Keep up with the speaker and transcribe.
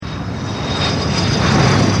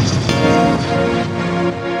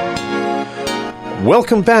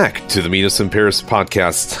Welcome back to the Meet Us in Paris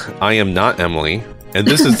podcast. I am not Emily, and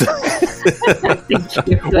this is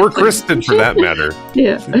or Kristen for that matter.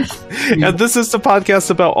 Yeah. And this is the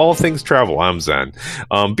podcast about all things travel. I'm Zen.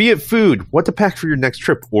 Be it food, what to pack for your next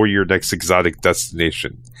trip or your next exotic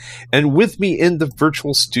destination. And with me in the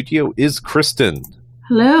virtual studio is Kristen.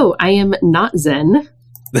 Hello, I am not Zen.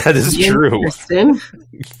 That is true. Kristen.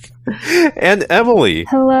 And Emily.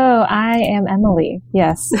 Hello, I am Emily.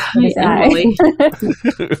 Yes. Hi, Emily.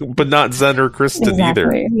 But not Zen or Kristen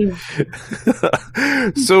Exactly.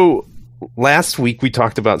 either. So last week we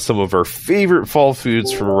talked about some of our favorite fall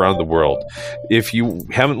foods from around the world. If you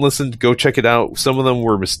haven't listened, go check it out. Some of them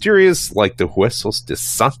were mysterious, like the huesos de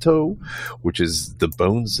santo, which is the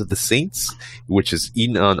bones of the saints, which is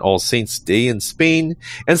eaten on All Saints' Day in Spain,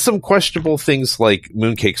 and some questionable things like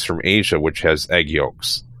mooncakes from Asia, which has egg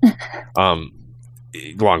yolks.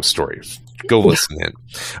 Long story. Go listen in.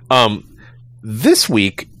 This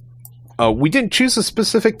week, we didn't choose a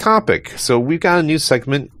specific topic, so we've got a new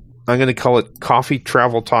segment. I'm going to call it Coffee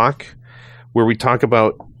Travel Talk, where we talk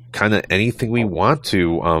about kind of anything we want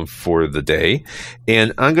to for the day.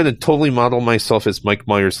 And I'm going to totally model myself as Mike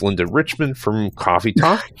Myers, Linda Richmond from Coffee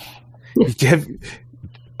Talk.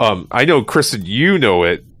 I know, Kristen, you know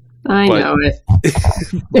it. I know it.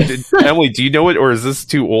 Emily, do you know it, or is this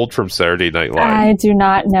too old from Saturday Night Live? I do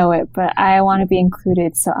not know it, but I want to be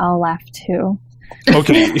included, so I'll laugh too.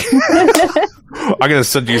 Okay. I'm going to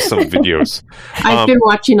send you some videos. I've been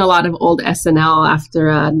watching a lot of old SNL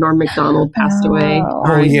after Norm Macdonald passed away.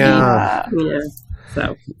 Oh, yeah.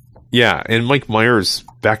 So. Yeah, and Mike Myers,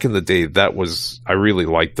 back in the day, I really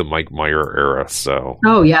liked the Mike Myers era, so.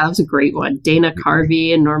 Oh, yeah, that was a great one. Dana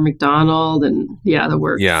Carvey and Norm Macdonald, and the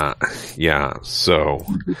works. Yeah, so.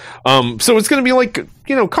 So it's going to be like,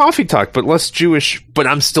 coffee talk, but less Jewish, but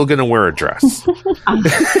I'm still going to wear a dress.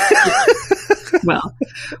 Well,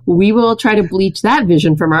 we will try to bleach that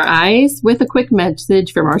vision from our eyes with a quick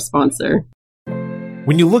message from our sponsor.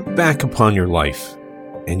 When you look back upon your life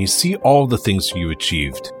and you see all the things you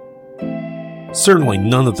achieved, certainly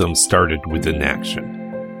none of them started with inaction.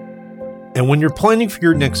 And when you're planning for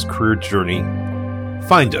your next career journey,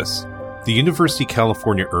 find us, the University of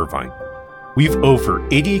California, Irvine. We've over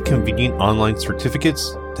 80 convenient online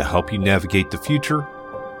certificates to help you navigate the future,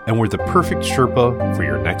 and we're the perfect Sherpa for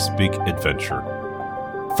your next big adventure.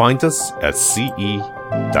 Find us at ce.uci.edu.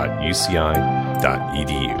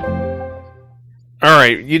 All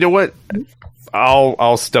right, you know what?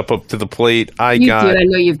 I'll step up to the plate. I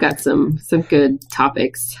know you've got some good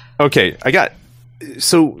topics. Okay,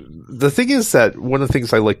 so the thing is that one of the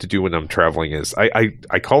things I like to do when I'm traveling is I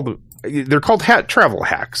call them, they're called travel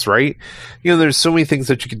hacks, right? There's so many things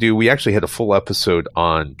that you can do. We actually had a full episode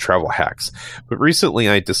on travel hacks, but recently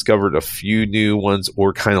I discovered a few new ones,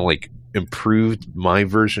 or kind of like improved my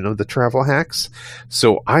version of the travel hacks.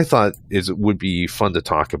 So I thought it would be fun to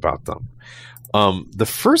talk about them. The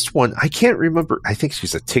first one, I can't remember. I think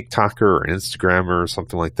she's a TikToker or an Instagrammer or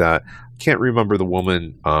something like that. Can't remember the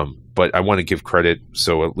woman, but I want to give credit,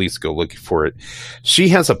 so at least go look for it. She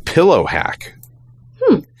has a pillow hack.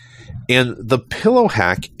 And the pillow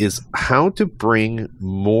hack is how to bring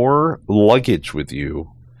more luggage with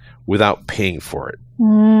you without paying for it.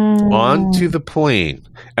 Onto the plane.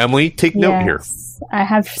 Emily, take note here. I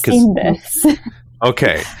have seen this.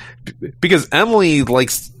 Okay. Because Emily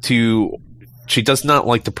she does not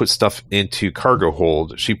like to put stuff into cargo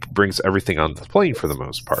hold. She brings everything on the plane for the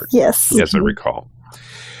most part. Yes. As I recall.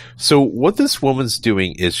 So what this woman's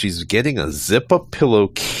doing is she's getting a zip-up pillow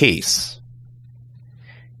case,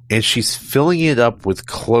 and she's filling it up with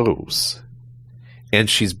clothes, and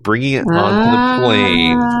she's bringing it onto the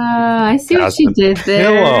plane. I see what she did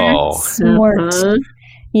there. Smart.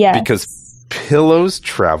 Yeah. Because pillows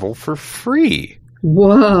travel for free.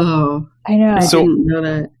 Whoa. I know. I didn't know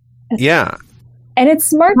that. Yeah. And it's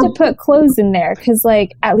smart to put clothes in there because,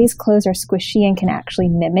 at least clothes are squishy and can actually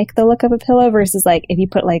mimic the look of a pillow versus, if you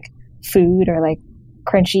put, food or,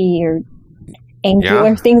 crunchy or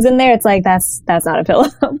angular things in there, it's that's not a pillow.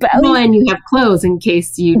 And you have clothes in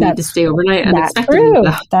case you need to stay overnight unexpectedly.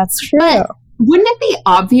 That's true. But wouldn't it be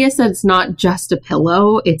obvious that it's not just a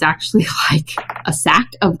pillow? It's actually, a sack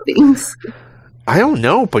of things. I don't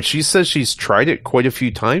know, but she says she's tried it quite a few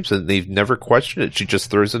times and they've never questioned it. She just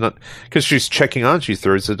throws it on because she's checking on. She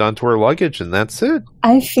throws it onto her luggage and that's it.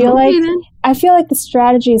 I feel like the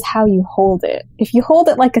strategy is how you hold it. If you hold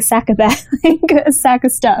it like a sack of a sack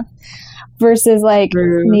of stuff, versus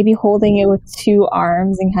maybe holding it with two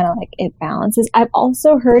arms and kind of it balances. I've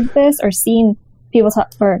also heard this or seen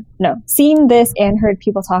seen this and heard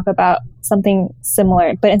people talk about something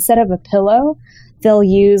similar, but instead of a pillow, they'll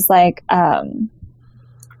use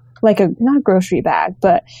like not a grocery bag,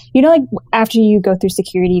 but you know, like after you go through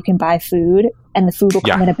security, you can buy food and the food will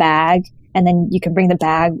come in a bag and then you can bring the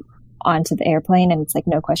bag onto the airplane and it's like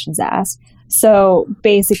no questions asked. So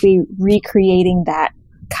basically recreating that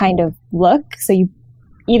kind of look. So you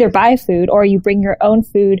either buy food or you bring your own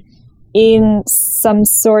food in some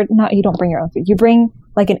sort, you don't bring your own food. You bring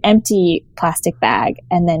like an empty plastic bag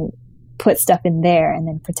and then put stuff in there and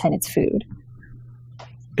then pretend it's food.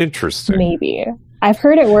 Interesting. Maybe. I've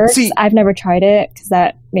heard it works. I've never tried it because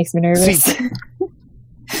that makes me nervous.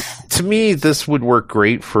 To me, this would work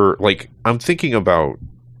great for, like, I'm thinking about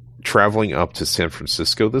traveling up to San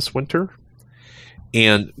Francisco this winter.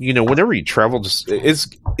 And, you know, whenever you travel,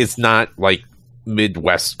 it's not like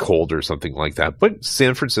Midwest cold or something like that, but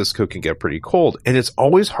San Francisco can get pretty cold. And it's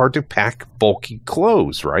always hard to pack bulky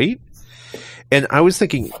clothes, right? And I was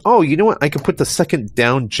thinking, oh, you know what? I could put the second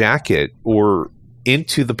down jacket or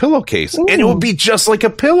into the pillowcase and it would be just like a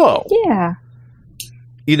pillow. Yeah.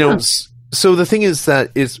 You know, so the thing is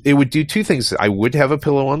that it would do two things. I would have a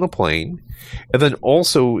pillow on the plane, and then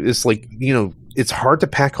also it's like, you know, it's hard to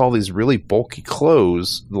pack all these really bulky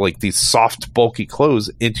clothes, like these soft, bulky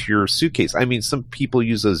clothes into your suitcase. I mean, some people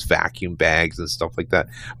use those vacuum bags and stuff like that,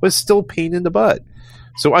 but it's still a pain in the butt.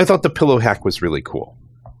 So I thought the pillow hack was really cool.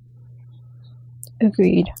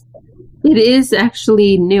 Agreed. It is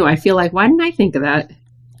actually new. I feel like, why didn't I think of that?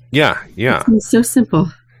 Yeah. It's so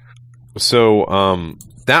simple. So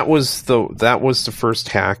that was the first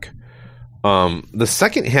hack. The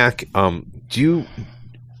second hack,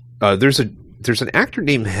 there's an actor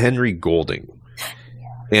named Henry Golding,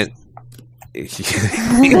 and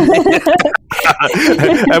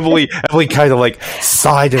Emily kind of like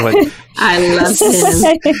sighed and went, I love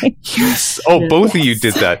him. Yes. Oh, both of you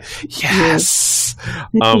did that. Yes.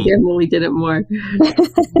 I think Emily did it more.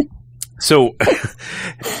 So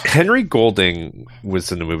Henry Golding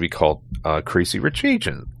was in a movie called Crazy Rich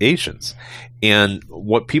Asians. And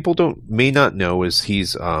what people may not know is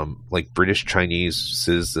he's like British Chinese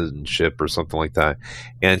citizenship or something like that.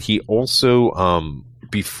 And he also,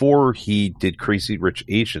 before he did Crazy Rich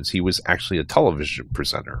Asians, he was actually a television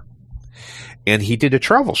presenter. And he did a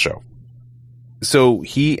travel show. So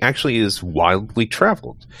he actually is wildly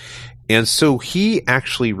traveled. And so he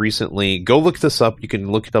actually recently, go look this up. You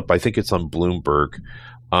can look it up. I think it's on Bloomberg.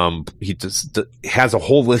 He just has a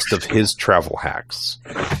whole list of his travel hacks.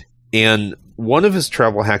 And one of his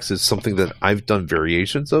travel hacks is something that I've done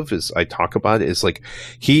variations of, is I talk about it, is like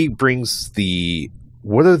he brings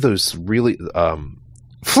what are those really,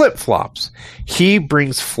 flip-flops. He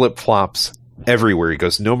brings flip-flops everywhere. He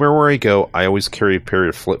goes, no matter where I go, I always carry a pair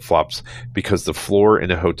of flip-flops because the floor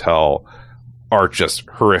in a hotel are just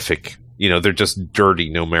horrific. You know, they're just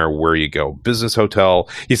dirty no matter where you go. Business hotel.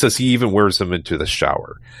 He says he even wears them into the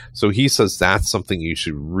shower. So he says that's something you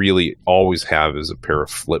should really always have, is a pair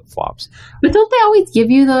of flip-flops. But don't they always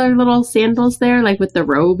give you the little sandals there, like with the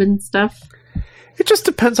robe and stuff? It just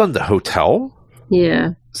depends on the hotel.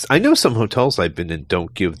 Yeah. I know some hotels I've been in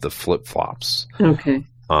don't give the flip-flops. Okay.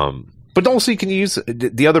 But also you can use,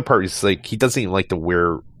 the other part is like, he doesn't even like to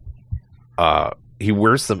wear, he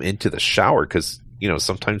wears them into the shower because, you know,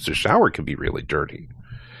 sometimes the shower can be really dirty.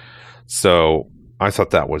 So I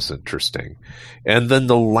thought that was interesting. And then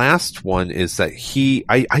the last one is that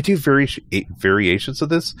I do variations of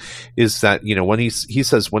this, is that, you know, when he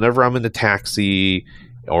says, whenever I'm in a taxi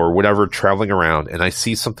or whatever, traveling around, and I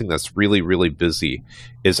see something that's really, really busy,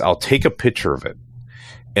 is I'll take a picture of it.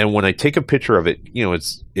 And when I take a picture of it, you know,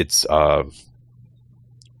 it's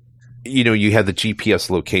you know, you have the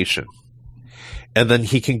GPS location. And then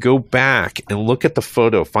he can go back and look at the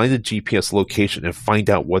photo, find the GPS location, and find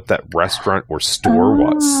out what that restaurant or store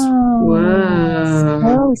was.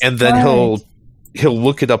 Wow. And then he'll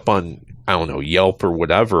look it up on, I don't know, Yelp or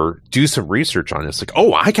whatever, do some research on it. It's like,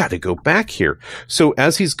 oh, I got to go back here. So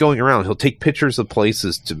as he's going around, he'll take pictures of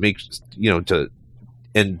places to make, you know,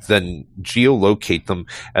 and then geolocate them.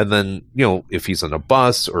 And then, you know, if he's on a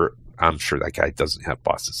bus, or I'm sure that guy doesn't have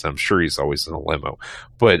buses. I'm sure he's always in a limo.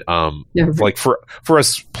 But like for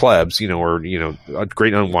us plebs, you know, or, you know,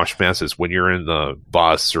 great unwashed masses, when you're in the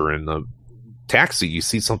bus or in the taxi, you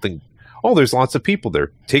see something, oh, there's lots of people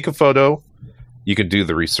there. Take a photo. You can do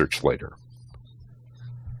the research later.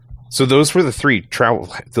 So those were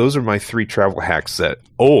those are my 3 travel hacks that,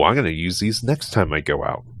 I'm going to use these next time I go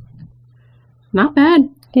out. Not bad.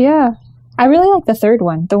 Yeah. I really like the third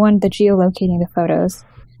one, the geolocating the photos.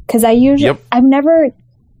 Because I've never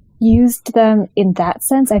used them in that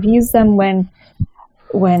sense. I've used them when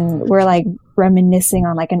we're like reminiscing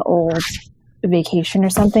on like an old vacation or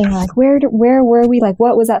something. Like where were we? Like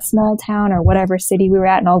what was that small town or whatever city we were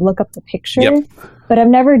at? And I'll look up the picture. Yep. but I've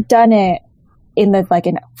never done it in the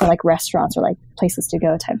for restaurants or like places to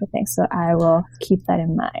go type of thing. So I will keep that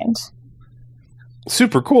in mind.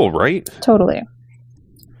 Super cool, right? Totally.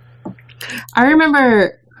 I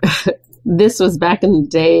remember this was back in the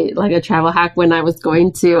day, like a travel hack when I was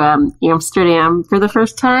going to Amsterdam for the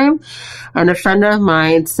first time. And a friend of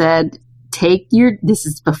mine said, this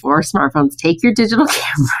is before smartphones, take your digital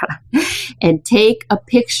camera and take a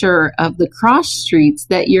picture of the cross streets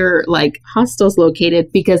that your like hostel's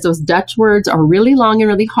located, because those Dutch words are really long and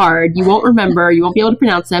really hard. You won't remember, you won't be able to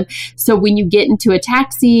pronounce them. So when you get into a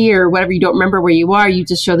taxi or whatever, you don't remember where you are, you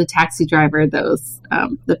just show the taxi driver those,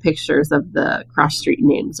 the pictures of the cross street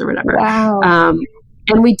names or whatever. Wow.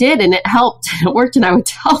 And we did, and it helped. It worked, and I would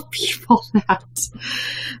tell people that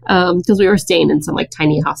because we were staying in some like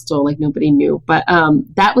tiny hostel, like nobody knew. But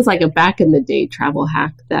that was like a back in the day travel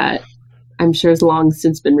hack that I'm sure has long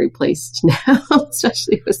since been replaced now,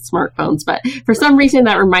 especially with smartphones. But for some reason,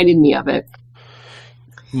 that reminded me of it.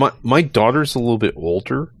 My daughter's a little bit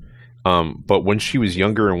older, but when she was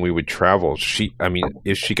younger and we would travel,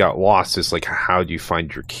 if she got lost, it's like, how do you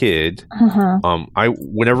find your kid? Uh-huh.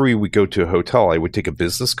 Whenever we would go to a hotel, I would take a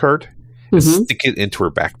business card and stick it into her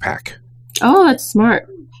backpack. Oh, that's smart.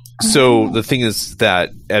 So the thing is that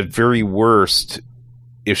at very worst,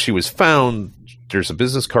 if she was found, there's a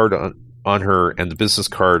business card on her, and the business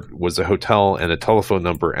card was a hotel and a telephone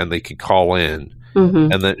number, and they could call in,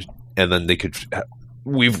 and then they could.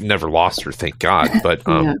 We've never lost her, thank God. But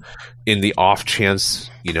in the off chance,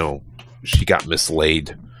 she got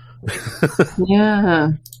mislaid. Yeah,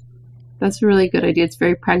 that's a really good idea. It's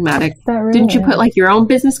very pragmatic. Really Didn't you put like your own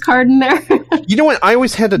business card in there? You know what? I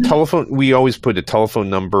always had a telephone. We always put a telephone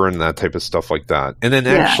number and that type of stuff like that. And then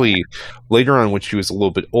actually later on, when she was a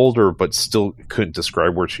little bit older, but still couldn't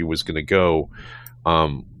describe where she was going to go,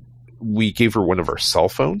 we gave her one of our cell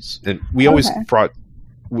phones, and we always brought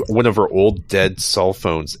one of our old dead cell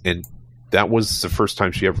phones, and that was the first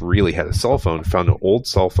time she ever really had a cell phone. Found an old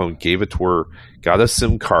cell phone, gave it to her, got a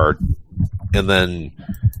SIM card, and then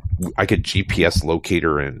I could GPS locate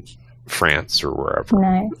her in France or wherever.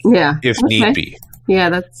 Nice. Yeah. If need be. Yeah,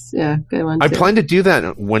 that's good one. I plan to do that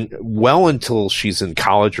until she's in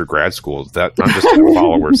college or grad school. That I'm just going to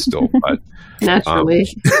follow her still, but naturally.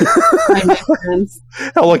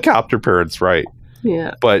 Helicopter parents, right?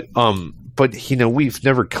 Yeah. But we've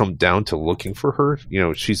never come down to looking for her.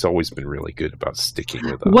 She's always been really good about sticking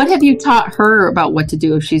with us. What have you taught her about what to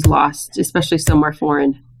do if she's lost, especially somewhere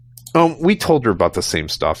foreign? We told her about the same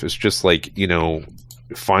stuff. It's just like,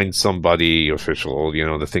 find somebody official.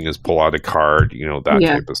 The thing is, pull out a card. That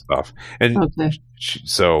type of stuff. And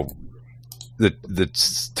so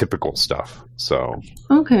the typical stuff. So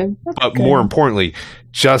but more importantly,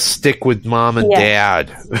 just stick with mom and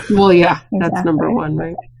dad. Well, yeah, that's number one,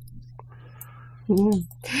 right?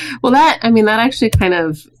 Well, that actually kind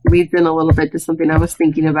of leads in a little bit to something I was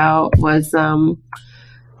thinking about. Was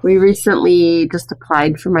we recently just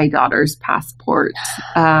applied for my daughter's passport,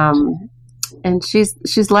 and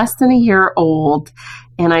she's less than a year old,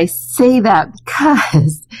 and I say that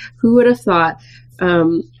because who would have thought?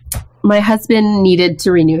 My husband needed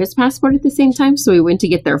to renew his passport at the same time, so we went to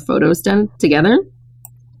get their photos done together.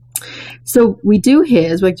 So we do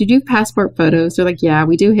his, like, do you do passport photos? They're like, yeah,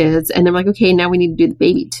 we do his. And I'm like, okay, now we need to do the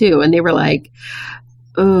baby too. And they were like,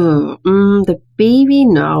 the baby?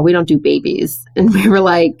 No, we don't do babies. And we were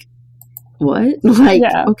like, what? Like,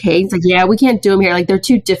 okay. He's like, yeah, we can't do them here. Like, they're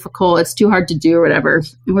too difficult. It's too hard to do or whatever.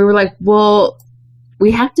 And we were like, well,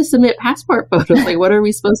 we have to submit passport photos. Like, what are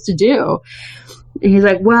we supposed to do? And he's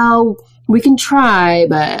like, well, we can try,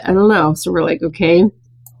 but I don't know. So we're like, okay.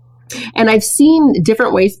 And I've seen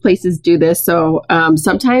different ways places do this. So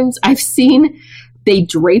sometimes I've seen they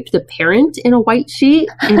drape the parent in a white sheet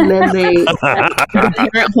and then they the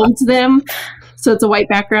parent home to them. So it's a white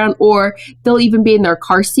background, or they'll even be in their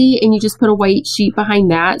car seat and you just put a white sheet behind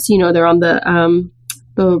that. So, they're on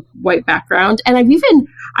the white background. And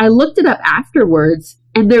I looked it up afterwards,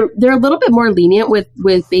 and they're a little bit more lenient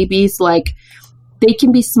with babies. Like, they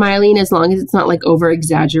can be smiling as long as it's not like over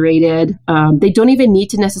exaggerated. They don't even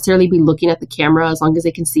need to necessarily be looking at the camera as long as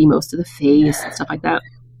they can see most of the face and stuff like that.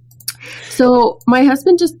 So my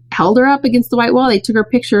husband just held her up against the white wall. They took her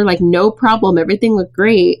picture, like, no problem. Everything looked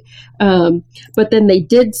great. But then they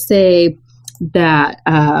did say that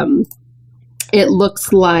it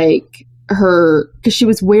looks like because she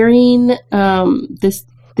was wearing this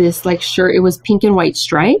like shirt. It was pink and white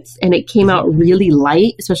stripes, and it came out really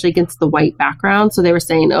light, especially against the white background. So they were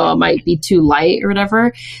saying, it might be too light or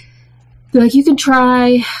whatever. They're like, you can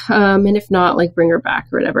try, and if not, like, bring her back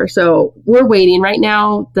or whatever. So we're waiting right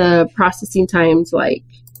now. The processing time's like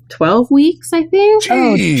 12 weeks, I think.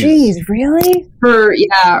 Oh, geez, really? For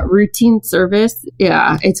routine service.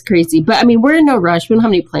 Yeah, it's crazy. But I mean, we're in no rush. We don't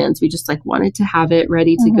have any plans. We just like wanted to have it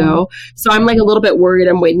ready to go. So I'm like a little bit worried.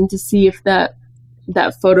 I'm waiting to see if that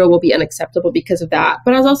photo will be unacceptable because of that.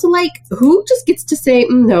 But I was also like, who just gets to say,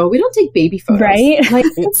 no, we don't take baby photos? Right? Like,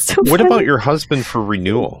 what about your husband for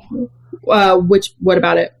renewal? What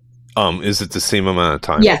about it? Is it the same amount of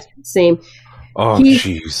time? Yeah, same. Oh,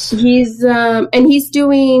 jeez. He's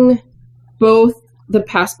doing both the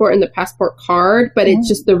passport and the passport card, but it's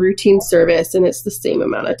just the routine service, and it's the same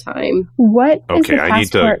amount of time. What is the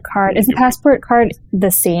passport card? Is the passport card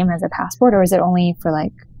the same as a passport, or is it only for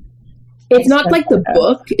like? It's not like the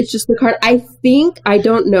book. It's just the card. I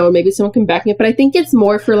don't know. Maybe someone can back me up, but I think it's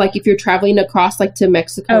more for like if you're traveling across like to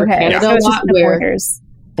Mexico or Canada. So it's just the borders.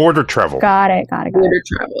 Border travel. Got it. Border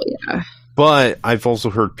travel, yeah. But I've also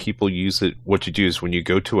heard people use it. What you do is when you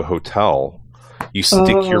go to a hotel, you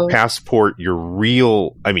stick your passport,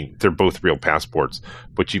 they're both real passports,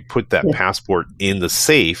 but you put that passport in the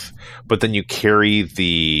safe, but then you carry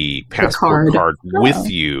the passport card with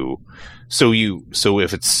you. So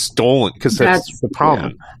if it's stolen, because that's the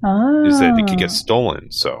problem, is that it could get stolen.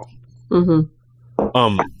 So,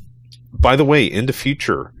 by the way, in the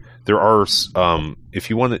future, there are, if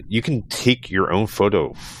you want to, you can take your own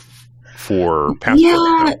photo for passport.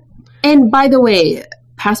 Yeah, and by the way,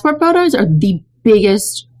 passport photos are the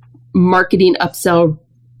biggest marketing upsell.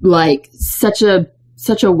 Like such a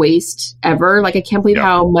waste ever. Like I can't believe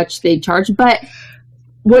how much they charge. But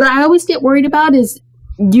what I always get worried about is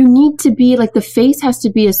you need to be like the face has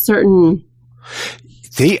to be a certain.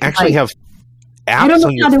 They actually have apps. I don't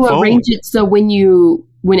know how to arrange it so when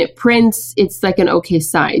it prints, it's like an okay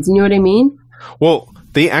size. You know what I mean? Well,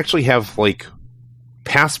 they actually have like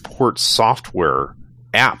passport software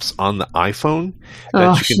apps on the iPhone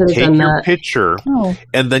that you can take your picture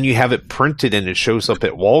and then you have it printed and it shows up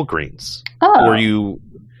at Walgreens.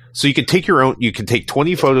 So you can take your own, you can take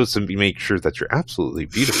 20 photos and make sure that you're absolutely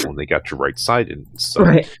beautiful and they got your right side and stuff.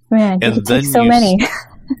 Right. Man, you can take so many.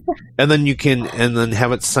 And then you can, and then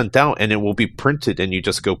have it sent out and it will be printed and you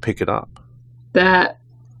just go pick it up. That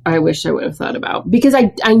I wish I would have thought about, because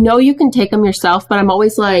I know you can take them yourself, but I'm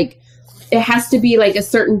always like, it has to be like a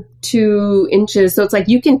certain 2 inches. So it's like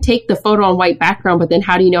you can take the photo on white background, but then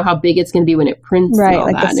how do you know how big it's going to be when it prints? Right, and all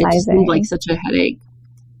like that? the And it just sizing. seems like such a headache.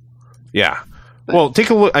 Yeah. Well, take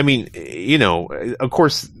a look. I mean, of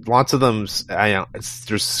course, lots of them, there's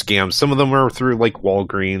scams. Some of them are through like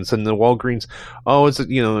Walgreens, and the Walgreens,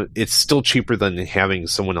 it's still cheaper than having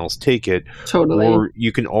someone else take it. Totally. Or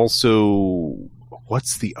you can also,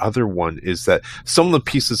 what's the other one? Is that some of the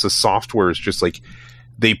pieces of software is just like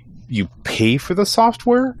you pay for the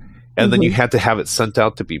software, and then you had to have it sent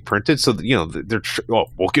out to be printed. So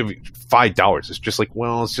we'll give you $5. It's just like,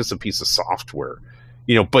 well, it's just a piece of software.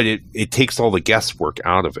 But it takes all the guesswork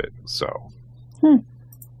out of it. So,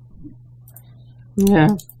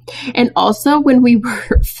 yeah. And also, when we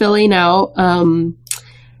were filling out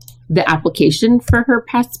the application for her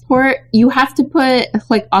passport, you have to put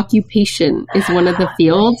like occupation is one of the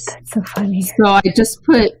fields. That's so funny. So I just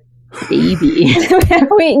put baby.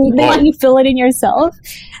 Wait, they let you fill it in yourself?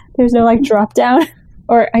 There's no like drop down,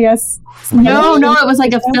 or I guess no, it was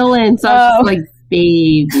like a fill in. So I was just like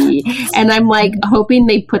baby, and I'm like hoping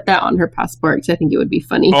they put that on her passport because I think it would be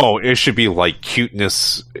funny. Oh, it should be like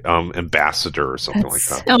cuteness ambassador or something like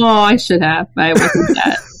that. Oh, I should have, but I wasn't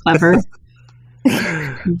that clever.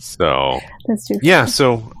 So that's too funny. Yeah,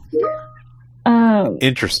 so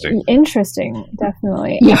interesting,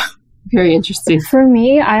 definitely. Yeah, very interesting. For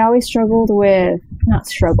me, I always but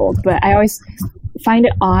I always find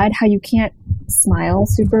it odd how you can't smile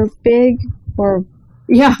super big, or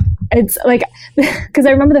it's like, because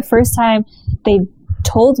I remember the first time they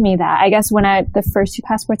told me that, I guess when the first 2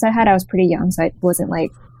 passports I had, I was pretty young, so I wasn't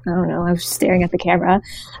like, I don't know, I was just staring at the camera.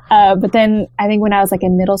 But then I think when I was like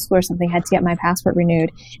in middle school or something, I had to get my passport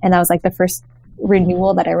renewed, and that was like the first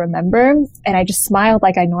renewal that I remember, and I just smiled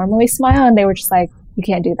like I normally smile, and they were just like, you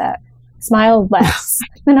can't do that. Smile less.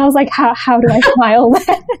 And I was like, how do I smile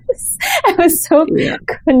less? I was so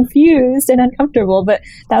confused and uncomfortable, but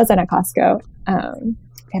that was at a Costco.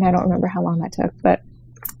 And I don't remember how long that took, but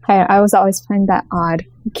I was always find that odd.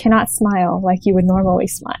 You cannot smile like you would normally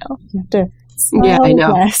smile. You have to smile Yeah, I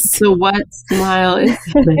know. less. So what smile is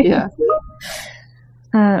yeah.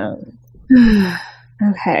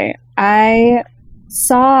 Okay. I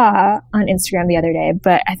saw on Instagram the other day,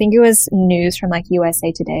 but I think it was news from like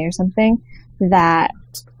USA Today or something, that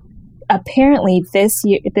apparently this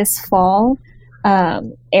fall,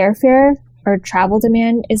 airfare or travel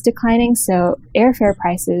demand is declining. So airfare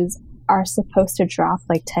prices are supposed to drop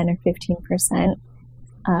like 10 or 15%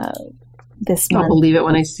 this month. I'll believe it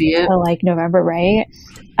when I see it. So like November, right?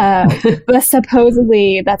 But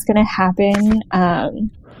supposedly that's going to happen.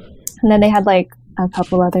 And then they had like a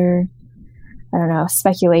couple other, I don't know,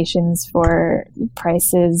 speculations for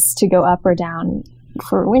prices to go up or down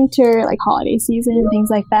for winter, like holiday season and things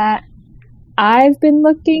like that. I've been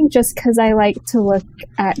looking just because I like to look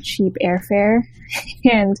at cheap airfare,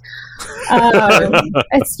 and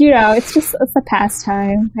it's it's a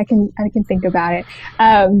pastime. I can think about it,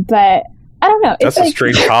 but I don't know. That's a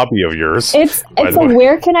strange hobby of yours. It's like,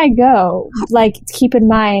 where can I go? Like, keep in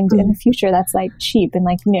mind in the future that's like cheap and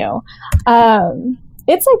like new.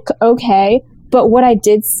 It's like okay, but what I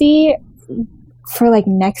did see for like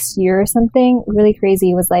next year or something really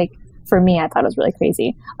crazy was like, for me, I thought it was really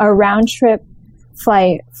crazy. A round trip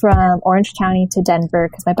flight from Orange County to Denver,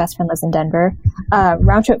 because my best friend lives in Denver.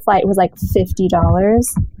 Round trip flight was like $50.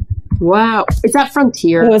 Wow. Is that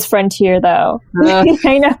Frontier? It was Frontier though.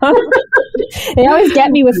 I know. They always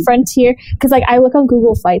get me with Frontier because like I look on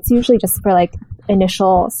Google Flights usually just for like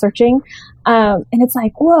initial searching. And it's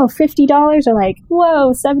like, whoa, $50 or like,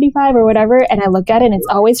 whoa, $75 or whatever. And I look at it and it's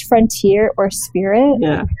always Frontier or Spirit.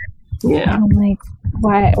 Yeah. Yeah. And I'm like,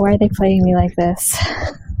 why are they playing me like this?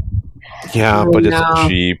 Yeah, but it's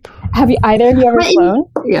cheap. Have you either of you ever flown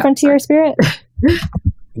Frontier or Spirit?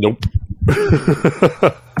 Nope.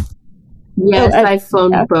 Yes, I've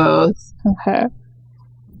flown both. Okay.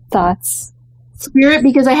 Thoughts? Spirit,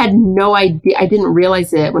 because I had no idea. I didn't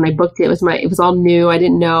realize it when I booked it. It was all new. I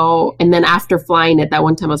didn't know. And then after flying it that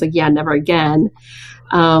one time, I was like, yeah, never again.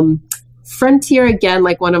 Frontier, again,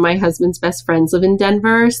 like one of my husband's best friends live in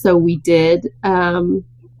Denver. So we did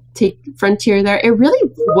take Frontier there. It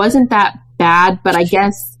really wasn't that bad, but I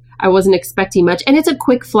guess I wasn't expecting much. And it's a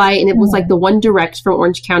quick flight, and it was like the one direct from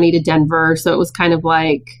Orange County to Denver. So it was kind of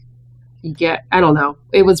like, I don't know.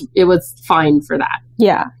 It was fine for that.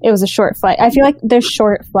 Yeah, it was a short flight. I feel like there's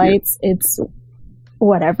short flights. Yeah. It's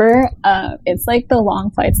whatever. It's like the long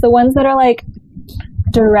flights, the ones that are like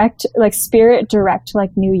direct, like Spirit direct to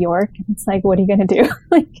like New York. It's like, what are you gonna do?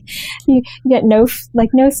 Like, you get no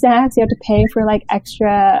snacks. You have to pay for like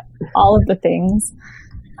extra all of the things.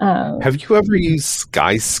 Have you ever used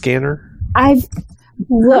Skyscanner? I've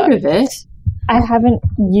heard of it. I haven't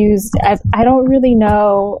used. I don't really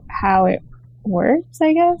know how it works,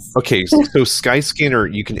 I guess. Okay, so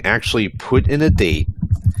Skyscanner, you can actually put in a date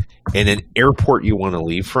and an airport you want to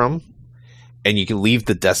leave from, and you can leave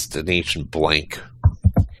the destination blank.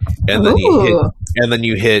 And then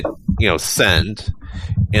you hit send,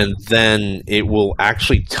 and then it will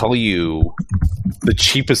actually tell you the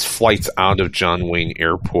cheapest flights out of John Wayne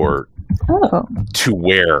Airport to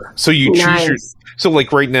where. So you choose your. So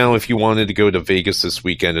like right now, if you wanted to go to Vegas this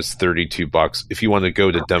weekend, it's $32. If you want to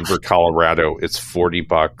go to Denver, Colorado, it's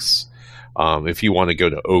 $40. If you want to go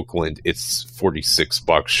to Oakland, it's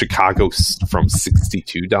 $46. Chicago from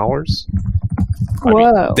 $62. I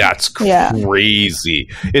mean, that's crazy.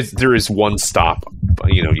 There is one stop.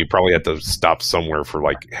 You probably have to stop somewhere for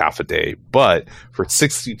like half a day, but for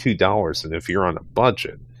 $62, and if you're on a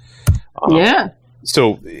budget,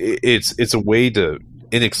 so it's a way to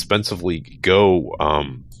inexpensively go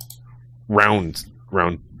round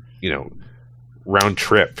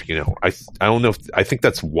trip. I don't know I think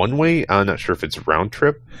that's one way. I'm not sure if it's round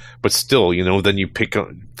trip, but still, then you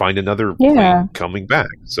find another plane coming back.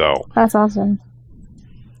 So that's awesome.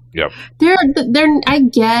 Yep. I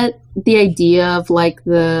get the idea of like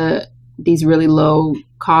these really low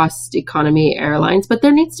cost economy airlines, but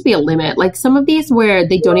there needs to be a limit. Like some of these where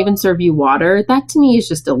they don't even serve you water, that to me is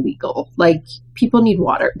just illegal. Like people need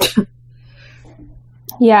water.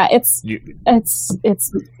 Yeah, it's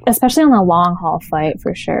especially on a long haul flight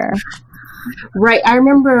for sure. Right. I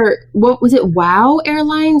remember, what was it? WOW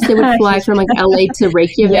Airlines? They would fly from like LA to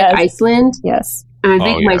Reykjavik, Iceland. Yes. And I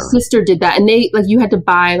think my sister did that, and they you had to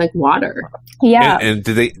buy like water. Yeah. And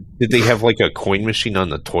did they have like a coin machine on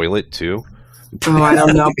the toilet too? Oh, I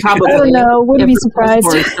don't know. Probably. I don't know. Wouldn't be surprised.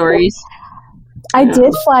 Stories. I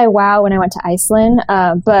did fly WOW when I went to Iceland,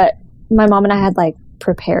 but my mom and I had like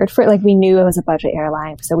prepared for it. Like we knew it was a budget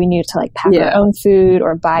airline, so we knew to like pack our own food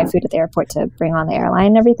or buy food at the airport to bring on the airline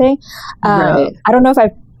and everything. Right. I don't know if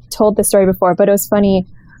I've told this story before, but it was funny.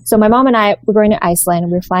 So my mom and I were going to Iceland,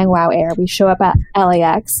 and we were flying WOW Air. We show up at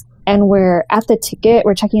LAX, and we're at the ticket.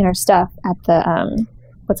 We're checking in our stuff at the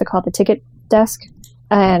what's it called, the ticket desk,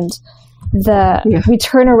 and we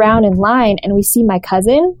turn around in line, and we see my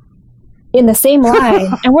cousin in the same line,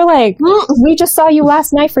 and we're like, we just saw you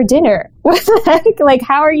last night for dinner. What the heck? Like,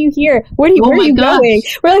 how are you here? Where are you going?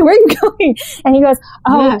 We're like, where are you going? And he goes,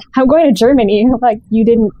 I'm going to Germany. I'm like, you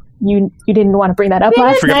didn't you didn't want to bring that up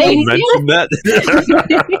last night.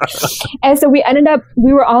 And so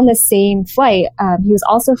we were on the same flight. He was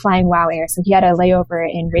also flying WOW Air, so he had a layover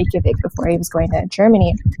in Reykjavik before he was going to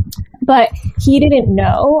Germany. But he didn't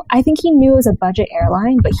know. I think he knew it was a budget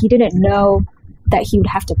airline, but he didn't know that he would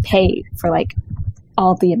have to pay for like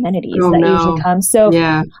all the amenities usually come. So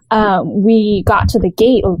we got to the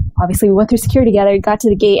gate. Obviously, we went through security together. Got to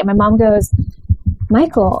the gate, and my mom goes,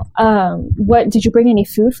 "Michael, what did you bring any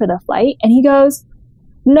food for the flight?" And he goes,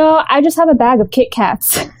 "No, I just have a bag of Kit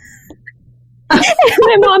Kats." And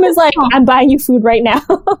my mom is like, "I'm buying you food right now."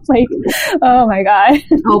 Like, oh my god.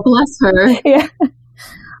 Oh, bless her. Yeah.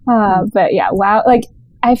 But yeah, wow. Like,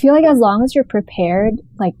 I feel like as long as you're prepared,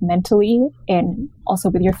 like mentally and also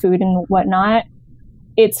with your food and whatnot,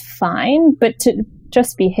 it's fine. But to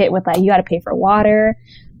just be hit with like, you got to pay for water.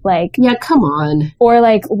 Like, yeah, come on. Or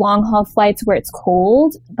like long haul flights where it's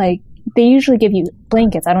cold, like they usually give you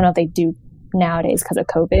blankets. I don't know if they do nowadays because of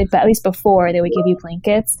COVID, but at least before they would give you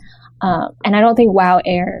blankets. And I don't think WOW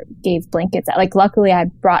Air gave blankets. Like, luckily I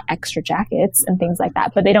brought extra jackets and things like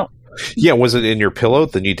that, but they don't. Yeah, was it in your pillow?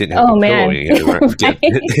 Then you didn't have a pillow.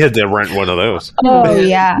 You had to rent one of those. Oh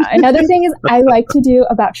yeah. Another thing is I like to do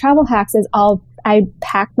about travel hacks is I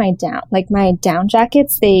pack my down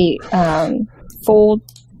jackets. They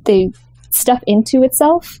they stuff into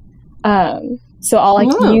itself. So I'll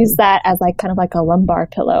like use that as like kind of like a lumbar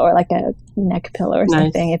pillow or like a neck pillow or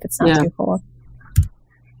something if it's not too cold.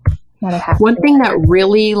 One thing that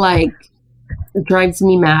really like drives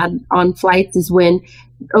me mad on flights is when,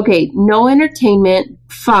 okay, no entertainment,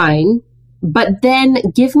 fine, but then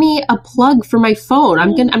give me a plug for my phone.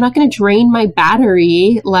 I'm not gonna drain my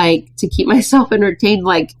battery like to keep myself entertained.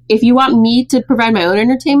 Like, if you want me to provide my own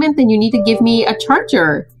entertainment, then you need to give me a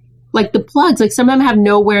charger. Like the plugs, like some of them have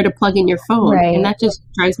nowhere to plug in your phone, and that just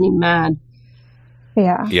drives me mad.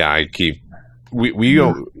 Yeah. Yeah,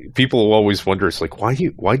 people will always wonder, it's like, why do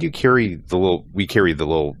you carry the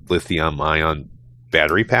little lithium ion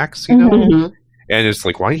battery packs, you know? Mm-hmm. And it's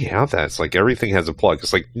like, why do you have that? It's like everything has a plug.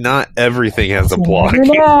 It's like not everything has a plug.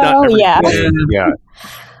 No, yeah.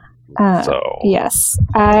 Yes.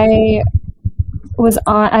 I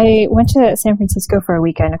went to San Francisco for a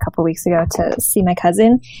weekend a couple weeks ago to see my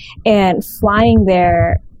cousin, and flying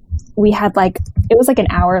there, we had it was like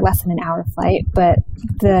less than an hour flight, but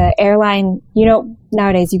the airline,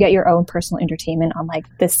 nowadays you get your own personal entertainment on like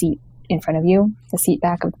the seat in front of you, the seat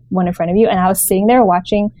back of one in front of you. And I was sitting there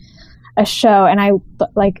watching a show, and I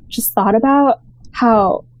just thought about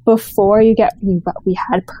how before we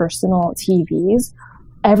had personal TVs,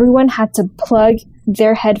 everyone had to plug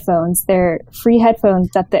their headphones, their free headphones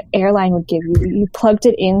that the airline would give you. You plugged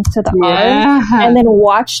it into the arm and then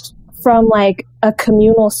watched from like a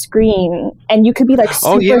communal screen, and you could be like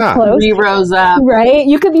super close. 3 rows up. Right?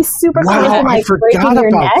 You could be super close and like breaking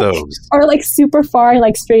your neck or like super far and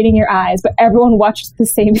like straining your eyes, but everyone watched the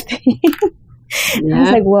same thing. Yeah. I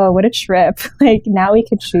was like, whoa, what a trip. Like, now we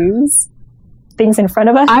could choose things in front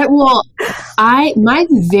of us. I might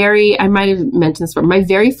have mentioned this before. My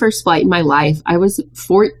very first flight in my life, I was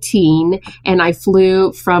 14 and I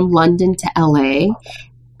flew from London to LA,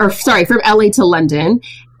 from LA to London.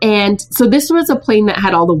 And so this was a plane that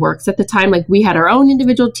had all the works at the time. Like, we had our own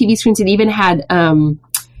individual TV screens. It even had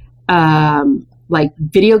like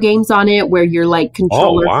video games on it where your like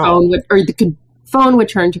controller phone would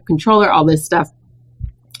turn to controller, all this stuff.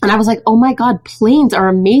 And I was like, oh my God, planes are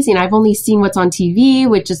amazing. I've only seen what's on TV,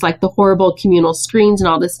 which is like the horrible communal screens and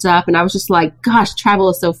all this stuff. And I was just like, gosh, travel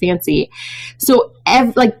is so fancy. So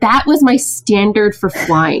that was my standard for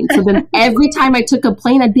flying. So then every time I took a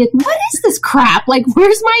plane, I'd be like, what is this crap? Like, where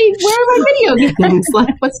are my video games?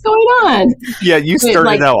 Like, what's going on? Yeah, you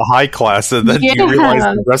started out high class and then you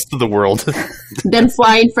realized the rest of the world. Then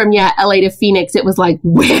flying from LA to Phoenix, it was like,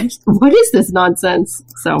 what is this nonsense?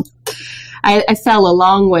 So I fell a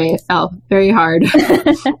long way. I fell very hard.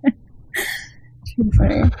 Too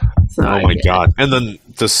funny. So, oh my God. And then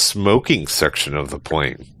the smoking section of the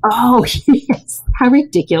plane. Oh, yes. How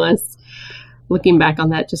ridiculous. Looking back on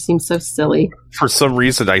that just seems so silly. For some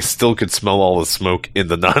reason, I still could smell all the smoke in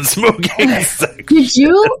the non-smoking section.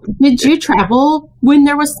 Did you travel when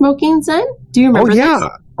there was smoking then? Do you remember this?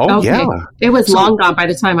 Oh, yeah. It was long gone by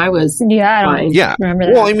the time I was. Yeah, I don't remember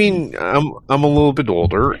that. Well, I mean, I'm a little bit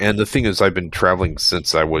older, and the thing is, I've been traveling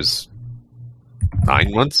since I was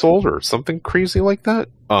 9 months old or something crazy like that.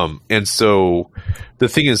 And so the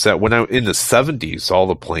thing is that when in the 70s, all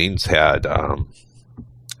the planes had,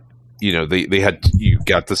 they had, you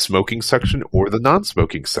got the smoking section or the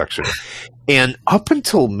non-smoking section. And up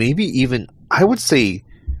until maybe even, I would say,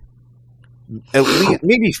 at least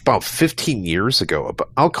maybe about 15 years ago, but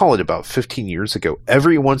I'll call it about 15 years ago,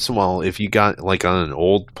 every once in a while, if you got like on an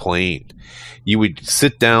old plane, you would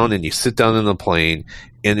sit down in the plane,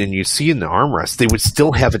 and then you see in the armrest, they would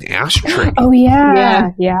still have an ashtray. Oh,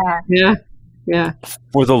 yeah. Yeah.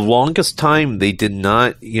 For the longest time, they did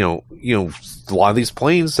not, a lot of these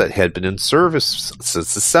planes that had been in service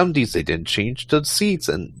since the 70s, they didn't change the seats,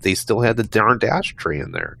 and they still had the darned ashtray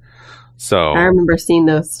in there. So I remember seeing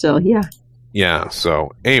those still, yeah. Yeah.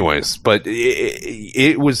 So, anyways, but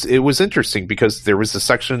it was interesting because there was a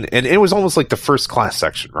section, and it was almost like the first class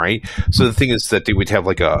section, right? So the thing is that they would have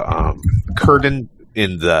like a curtain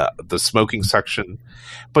in the smoking section,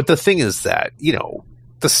 but the thing is that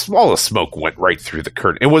the smallest smoke went right through the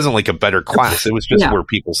curtain. It wasn't like a better class; it was just where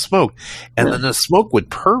people smoked, and then the smoke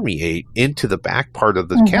would permeate into the back part of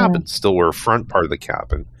the cabin, still where front part of the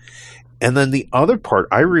cabin. And then the other part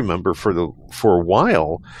I remember for a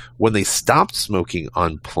while when they stopped smoking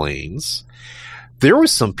on planes, there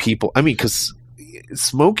was some people, because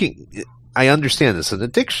smoking, I understand it's an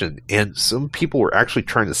addiction, and some people were actually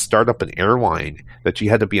trying to start up an airline that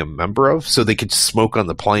you had to be a member of so they could smoke on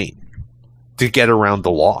the plane to get around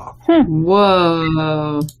the law.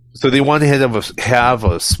 Whoa. So they wanted to have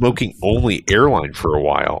a smoking only airline for a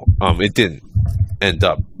while. It didn't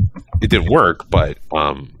work, but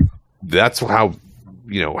that's how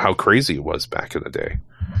crazy it was back in the day.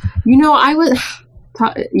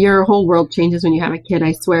 Your whole world changes when you have a kid,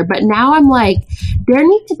 I swear. But now I'm like, there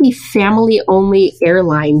need to be family only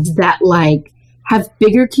airlines that like have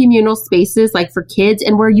bigger communal spaces like for kids,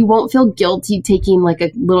 and where you won't feel guilty taking like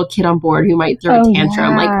a little kid on board who might throw a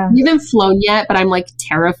tantrum. Like, I haven't flown yet, but I'm like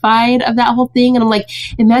terrified of that whole thing. And I'm like,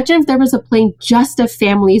 imagine if there was a plane just of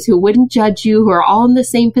families who wouldn't judge you, who are all in the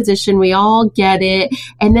same position. We all get it.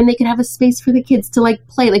 And then they could have a space for the kids to like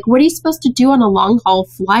play. Like, what are you supposed to do on a long haul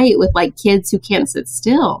flight with like kids who can't sit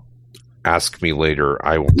still? Ask me later.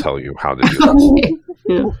 I will tell you how to do that. Okay.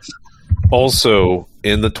 Yeah. Also,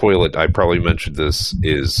 in the toilet, I probably mentioned this,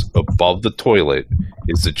 is above the toilet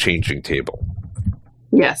is the changing table.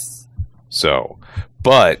 Yes. So,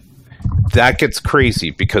 but that gets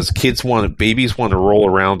crazy because babies want to roll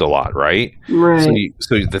around a lot, right? Right.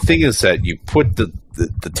 So the thing is that you put the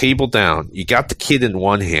table down, you got the kid in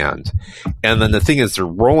one hand, and then the thing is they're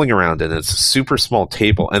rolling around, and it's a super small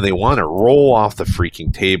table, and they want to roll off the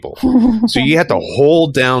freaking table. So you have to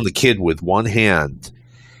hold down the kid with one hand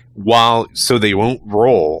so they won't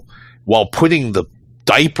roll, while putting the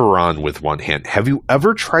diaper on with one hand. Have you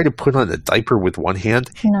ever tried to put on a diaper with one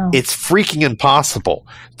hand? No. It's freaking impossible.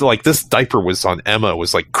 Like, this diaper was on Emma,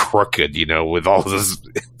 was like crooked, with all this.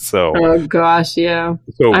 So, oh gosh, yeah.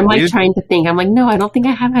 So I'm like trying to think. I'm like, no, I don't think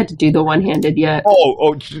I have had to do the one-handed yet.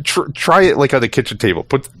 Try it like on the kitchen table.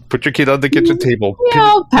 Put your kid on the kitchen table. Yeah,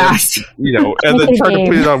 I'll pass. And then try to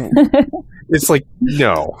put it on. It's like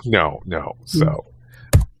no. So.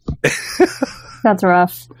 That's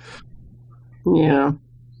rough. Yeah.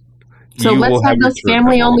 So let's have those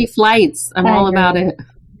family-only flights. I'm all about it.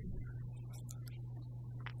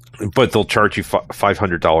 But they'll charge you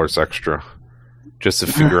 $500 extra just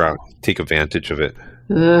to take advantage of it.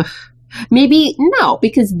 Maybe no,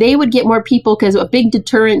 because they would get more people, because a big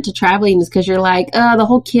deterrent to traveling is because you're like, the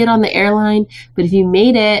whole kid on the airline. But if you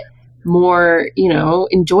made it more,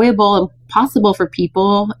 enjoyable and possible for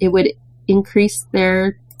people, it would increase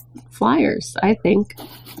their flyers, I think.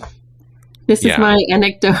 This is my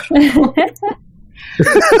anecdote.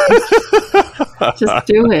 Just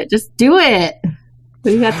do it. Just do it. What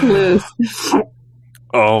do you got to lose?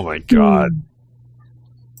 Oh my God.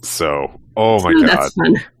 So, my God. That's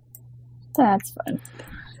fun. That's fun.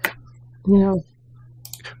 Yeah.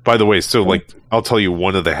 By the way, so like, I'll tell you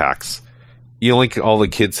one of the hacks. Like all the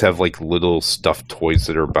kids have like little stuffed toys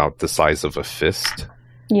that are about the size of a fist.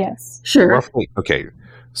 Yes. Sure. Roughly. Okay.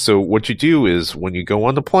 So what you do is when you go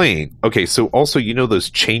on the plane. Okay. So also, those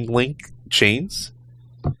chain link chains?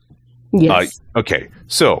 Yes. Okay.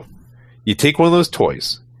 So you take one of those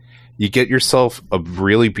toys, you get yourself a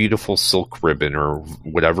really beautiful silk ribbon or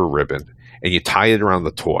whatever ribbon, and you tie it around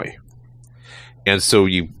the toy. And so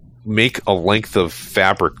you make a length of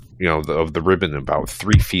fabric, of the ribbon about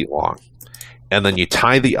 3 feet long. And then you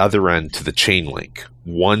tie the other end to the chain link,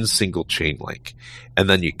 one single chain link. And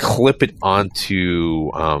then you clip it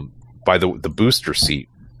onto by the booster seat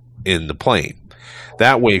in the plane.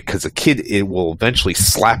 That way, because a kid, it will eventually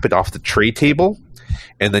slap it off the tray table,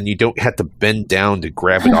 and then you don't have to bend down to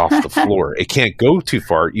grab it off the floor. It can't go too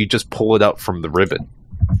far. You just pull it up from the ribbon.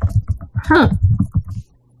 Huh.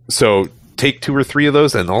 So take 2 or 3 of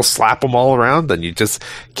those, and they'll slap them all around. Then you just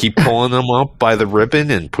keep pulling them up by the ribbon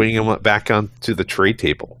and putting them back onto the tray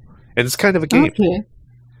table. And it's kind of a game.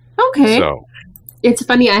 Okay. So it's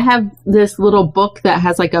funny. I have this little book that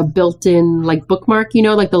has like a built-in like bookmark, you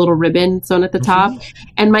know, like the little ribbon sewn at the top.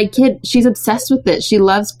 And my kid, she's obsessed with it. She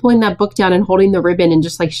loves pulling that book down and holding the ribbon and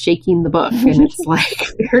just like shaking the book. And it's like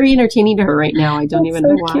very entertaining to her right now. I don't even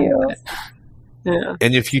know why. Yeah.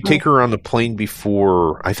 And if you take her on the plane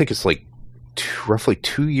before, I think it's like roughly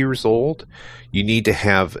 2 years old, you need to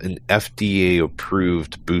have an FDA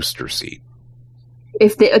approved booster seat.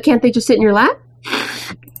 If they can't they just sit in your lap?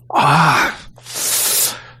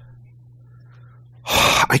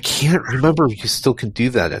 I can't remember if you still can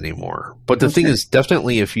do that anymore. But the thing is,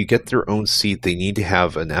 definitely if you get their own seat, they need to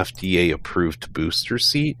have an FDA approved booster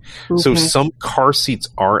seat. Okay. So some car seats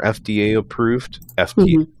are FDA approved.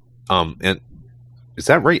 FDA, and is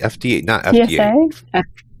that right? FDA, not FDA. TSA?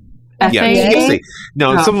 Yeah, TSA.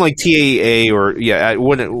 No, something like TAA or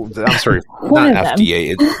I'm sorry, not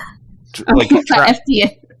FDA. Like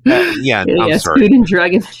FDA. I'm sorry. Food and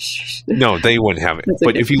Drug Administration. No, they wouldn't have it.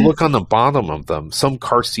 But if you look on the bottom of them, some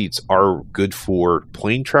car seats are good for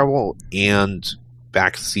plane travel and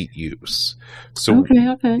back seat use. So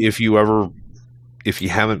if you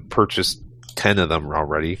haven't purchased 10 of them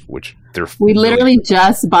already, which we literally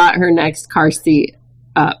just bought her next car seat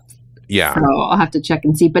up. Yeah. So I'll have to check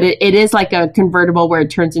and see. But it is like a convertible where it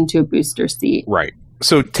turns into a booster seat. Right.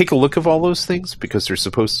 So take a look at all those things because they're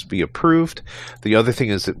supposed to be approved. The other thing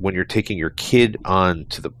is that when you're taking your kid on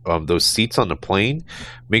to the those seats on the plane,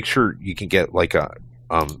 make sure you can get like a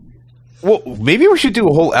well, maybe we should do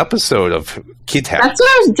a whole episode of kid hacks. That's what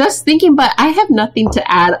I was just thinking, but I have nothing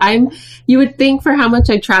to add. You would think for how much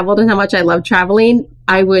I traveled and how much I love traveling,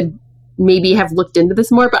 I would maybe have looked into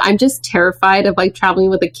this more, but I'm just terrified of like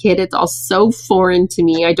traveling with a kid. It's all so foreign to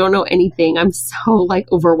me. I don't know anything. I'm so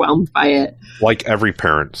like overwhelmed by it. Like every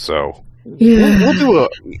parent, so we'll do a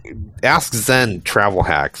Ask Zen travel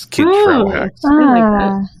hacks, kid travel hacks. I like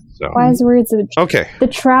that. So. Wise words. Okay. The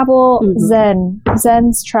travel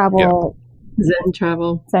Zen's travel. Yeah. Zen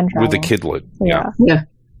travel with the kidlet. Yeah.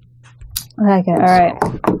 I like it.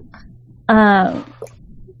 All right.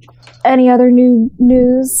 Any other new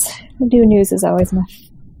news? New news is always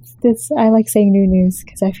I like saying new news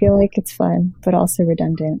because I feel like it's fun, but also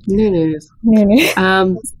redundant. New news.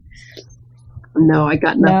 No, I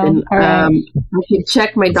got nothing. No? Right. I could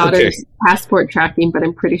check my daughter's passport tracking, but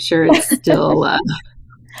I'm pretty sure it's still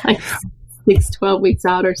like 12 weeks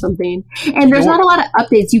out or something. And there's not a lot of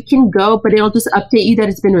updates. You can go, but it'll just update you that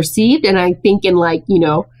it's been received. And I think in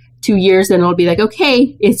 2 years, then it'll be like,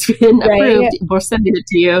 okay, it's been approved. We're sending it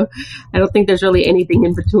to you. I don't think there's really anything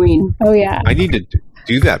in between. Oh, yeah. I need to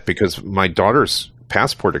do that because my daughter's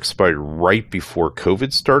passport expired right before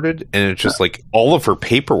COVID started. And it's just like all of her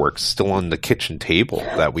paperwork's still on the kitchen table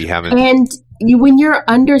that we haven't. And when you're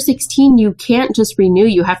under 16, you can't just renew.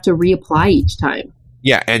 You have to reapply each time.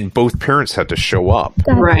 Yeah, and both parents had to show up.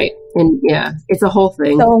 Right. And it's a whole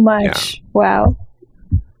thing. So much. Yeah. Wow.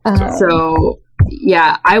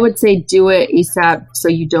 Yeah, I would say do it ASAP so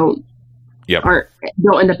you don't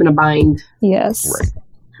end up in a bind. Yes. Right.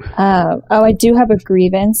 I do have a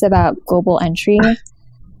grievance about global entry.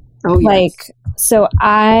 Oh, yes. So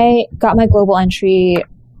I got my global entry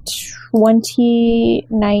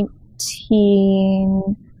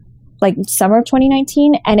 2019, summer of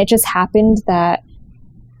 2019, and it just happened that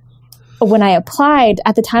when I applied,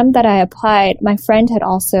 at the time that I applied, my friend had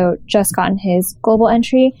also just gotten his global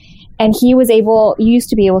entry. And he used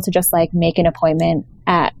to be able to just make an appointment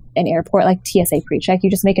at an airport, like TSA PreCheck. You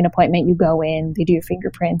just make an appointment, you go in, they do your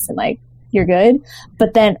fingerprints and you're good.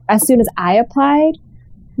 But then as soon as I applied,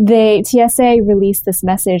 TSA released this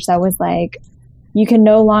message that was you can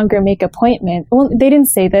no longer make appointments. Well, they didn't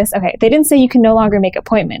say this. Okay. They didn't say you can no longer make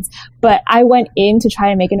appointments, but I went in to try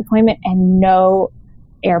to make an appointment and no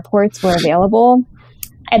airports were available.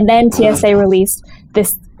 And then TSA released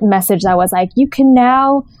this message that was you can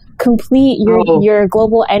now complete your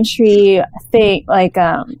global entry thing,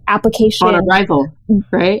 application on arrival,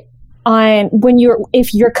 right?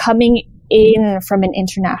 If you're coming in from an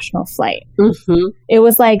international flight. Mm-hmm. It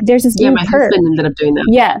was there's this new my perk. husband ended up doing that.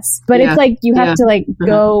 Yes, but it's you have to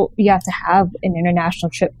go. You have to have an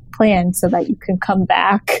international trip planned so that you can come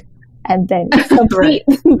back and then complete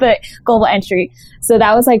the global entry. So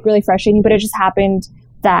that was really frustrating. But it just happened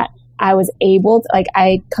that I was able to,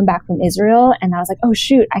 I come back from Israel and I was oh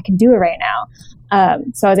shoot, I can do it right now.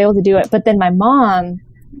 So I was able to do it. But then my mom,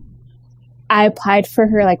 I applied for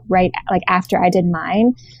her right after I did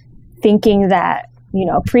mine, thinking that,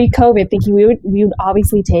 pre-COVID, thinking we would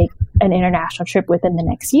obviously take an international trip within the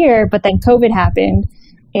next year. But then COVID happened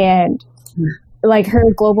and like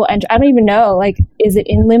her global entry. I don't even know. Like, is it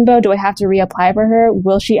in limbo? Do I have to reapply for her?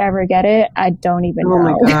 Will she ever get it? I don't even know. Oh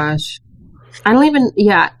my gosh. I don't even,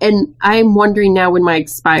 and I'm wondering now when mine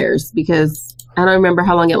expires because I don't remember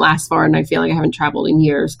how long it lasts for, and I feel like I haven't traveled in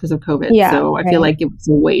years because of COVID. Yeah, so I feel like it was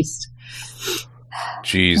a waste.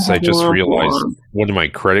 Jeez, I just realized one of my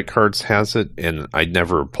credit cards has it, and I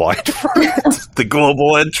never applied for it. The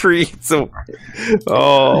global entry. So,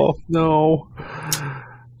 oh, no.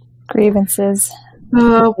 Grievances.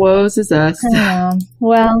 Oh, woes is us. I know.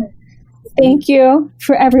 Well, thank you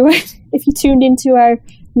for everyone. If you tuned into our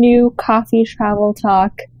new coffee travel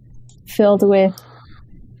talk filled with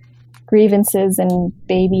grievances and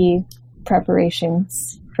baby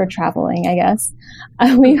preparations for traveling, I guess.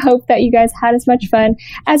 We hope that you guys had as much fun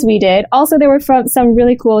as we did. Also, there were some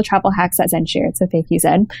really cool travel hacks that Zen shared, so thank you,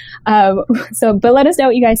 Zen. But let us know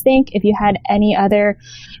what you guys think. If you had any other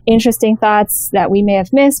interesting thoughts that we may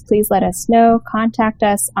have missed, please let us know. Contact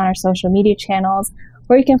us on our social media channels,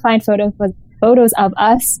 where you can find photos of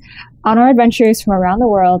us on our adventures from around the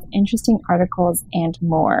world, interesting articles, and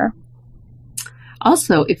more.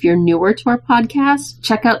 Also, if you're newer to our podcast,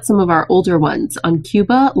 check out some of our older ones on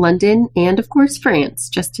Cuba, London, and of course France,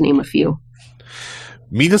 just to name a few.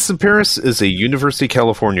 Meet Us in Paris is a University of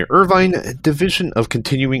California, Irvine division of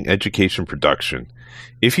continuing education production.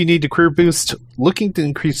 If you need a career boost, looking to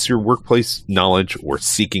increase your workplace knowledge, or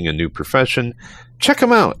seeking a new profession, check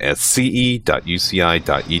them out at ce.uci.edu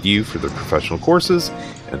for their professional courses.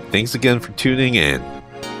 And thanks again for tuning in.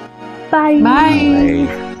 Bye.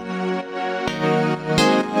 Bye.